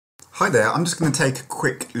Hi there, I'm just going to take a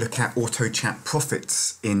quick look at auto chat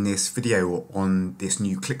profits in this video on this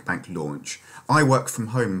new ClickBank launch. I work from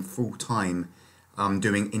home full time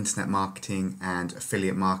doing internet marketing and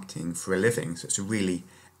affiliate marketing for a living, so it's a really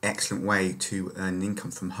excellent way to earn an income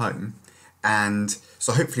from home. And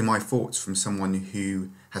so hopefully my thoughts from someone who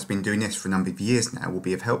has been doing this for a number of years now will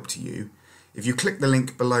be of help to you. If you click the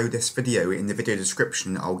link below this video, in the video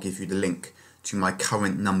description I'll give you the link to my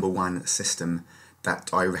current #1 system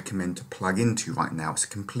that I recommend to plug into right now. It's a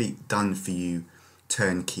complete done for you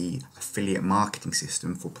turnkey affiliate marketing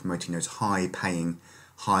system for promoting those high paying,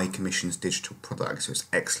 high commissions digital products. So it's an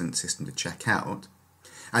excellent system to check out.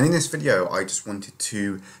 And in this video I just wanted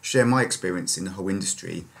to share my experience in the whole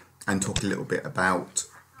industry and talk a little bit about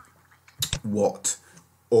what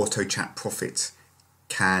auto chat profit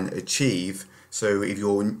can achieve. So if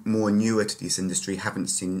you're more newer to this industry, haven't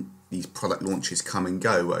seen these product launches come and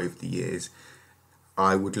go over the years,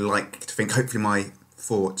 I would like to think hopefully my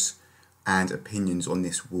thoughts and opinions on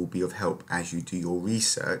this will be of help as you do your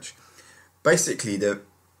research. Basically, the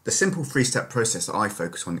simple three-step process that I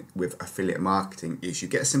focus on with affiliate marketing is you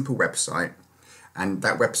get a simple website, and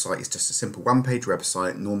that website is just a simple one-page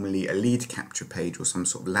website, normally a lead capture page or some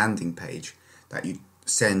sort of landing page that you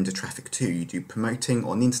send the traffic to. You do promoting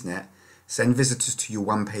on the internet, send visitors to your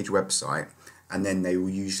one-page website, and then they will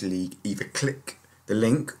usually either click the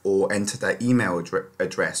link or enter their email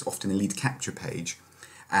address, often a lead capture page,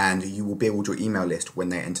 and you will build your email list when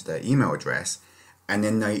they enter their email address, and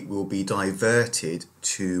then they will be diverted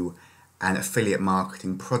to an affiliate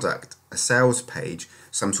marketing product, a sales page,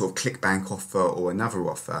 some sort of ClickBank offer or another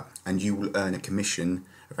offer, and you will earn a commission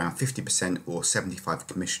around 50% or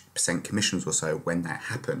 75% commissions or so when that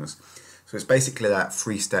happens. So it's basically that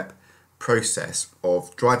three-step process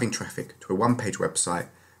of driving traffic to a one-page website,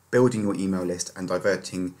 building your email list, and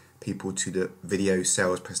diverting people to the video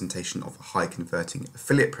sales presentation of a high converting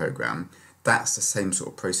affiliate program. That's the same sort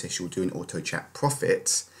of process you'll do in auto chat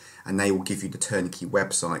profits, and they will give you the turnkey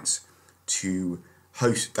websites to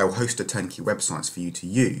host. They'll host the turnkey websites for you to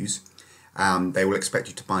use. They will expect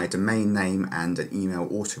you to buy a domain name and an email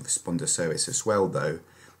autoresponder service as well though,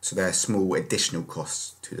 so there are small additional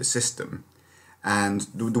costs to the system. And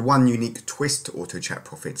the one unique twist to auto chat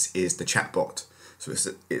profits is the chatbot. So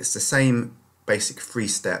it's the same basic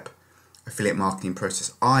three-step affiliate marketing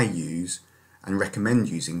process I use and recommend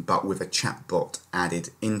using, but with a chatbot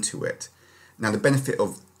added into it. Now the benefit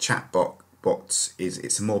of chatbots is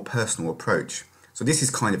it's a more personal approach. So this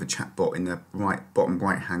is kind of a chatbot in the bottom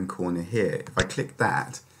right-hand corner here. If I click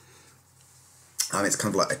that, it's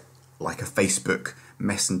kind of like a Facebook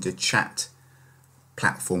Messenger chat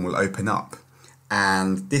platform will open up.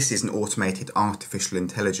 And this is an automated artificial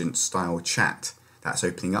intelligence style chat that's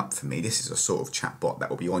opening up for me. This is a sort of chatbot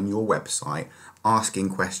that will be on your website, asking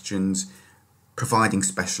questions, providing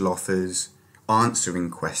special offers,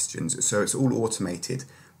 answering questions. So it's all automated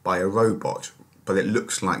by a robot, but it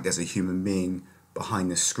looks like there's a human being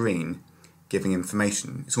behind the screen giving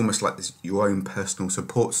information. It's almost like this, your own personal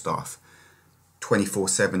support staff,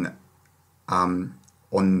 24/7 on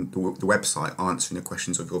the website, answering the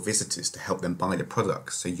questions of your visitors to help them buy the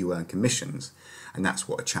products so you earn commissions. And that's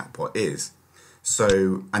what a chatbot is.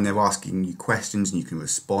 So, and they're asking you questions and you can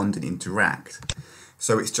respond and interact.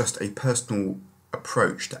 So it's just a personal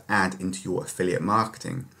approach to add into your affiliate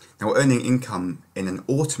marketing. Now, earning income in an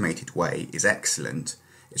automated way is excellent.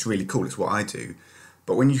 It's really cool. It's what I do.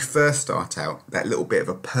 But when you first start out, that little bit of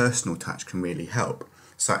a personal touch can really help,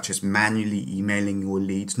 such as manually emailing your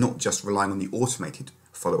leads, not just relying on the automated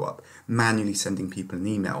follow-up, manually sending people an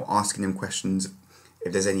email, asking them questions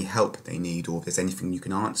if there's any help they need or if there's anything you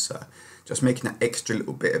can answer. Just making that extra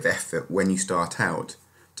little bit of effort when you start out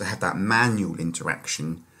to have that manual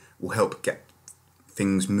interaction will help get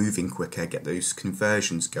things moving quicker, get those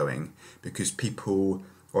conversions going, because people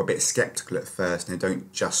are a bit skeptical at first and they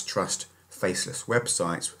don't just trust faceless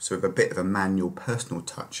websites. So with a bit of a manual personal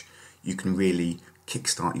touch, you can really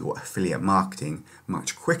kickstart your affiliate marketing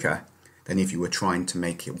much quicker than if you were trying to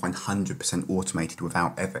make it 100% automated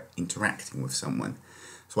without ever interacting with someone.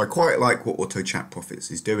 So I quite like what auto chat profits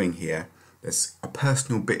is doing here. There's a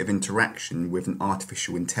personal bit of interaction with an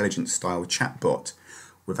artificial intelligence style chatbot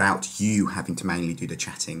without you having to manually do the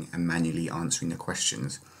chatting and manually answering the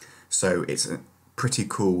questions. So it's a pretty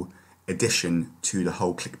cool addition to the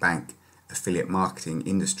whole ClickBank affiliate marketing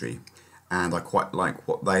industry, and I quite like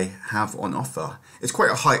what they have on offer. It's quite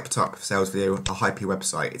a hyped up sales video, a hypey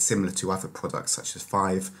website. It's similar to other products such as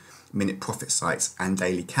 5-minute profit sites and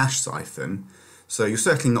daily cash siphon. So you're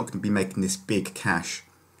certainly not going to be making this big cash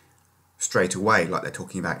straight away like they're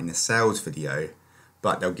talking about in the sales video,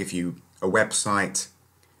 but they'll give you a website,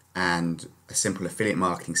 and a simple affiliate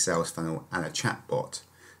marketing sales funnel and a chatbot.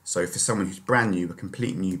 So for someone who's brand new, a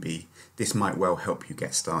complete newbie, this might well help you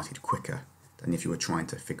get started quicker than if you were trying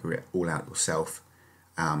to figure it all out yourself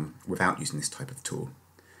without using this type of tool.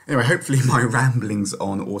 Anyway, hopefully my ramblings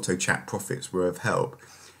on auto chat profits were of help.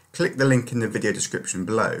 Click the link in the video description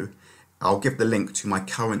below. I'll give the link to my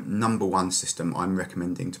current #1 system I'm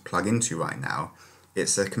recommending to plug into right now.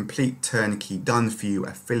 It's a complete turnkey, done-for-you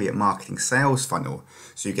affiliate marketing sales funnel.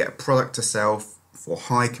 So you get a product to sell for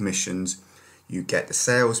high commissions, you get the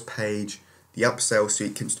sales page, the upsell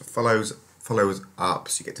sequence that follows up,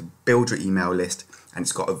 so you get to build your email list, and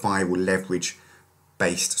it's got a viral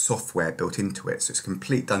leverage-based software built into it. So it's a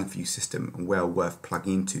complete done-for-you system and well worth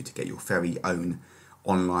plugging into to get your very own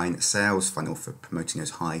online sales funnel for promoting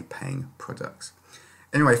those high-paying products.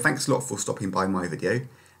 Anyway, thanks a lot for stopping by my video,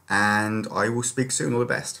 and I will speak soon. All the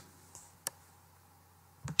best.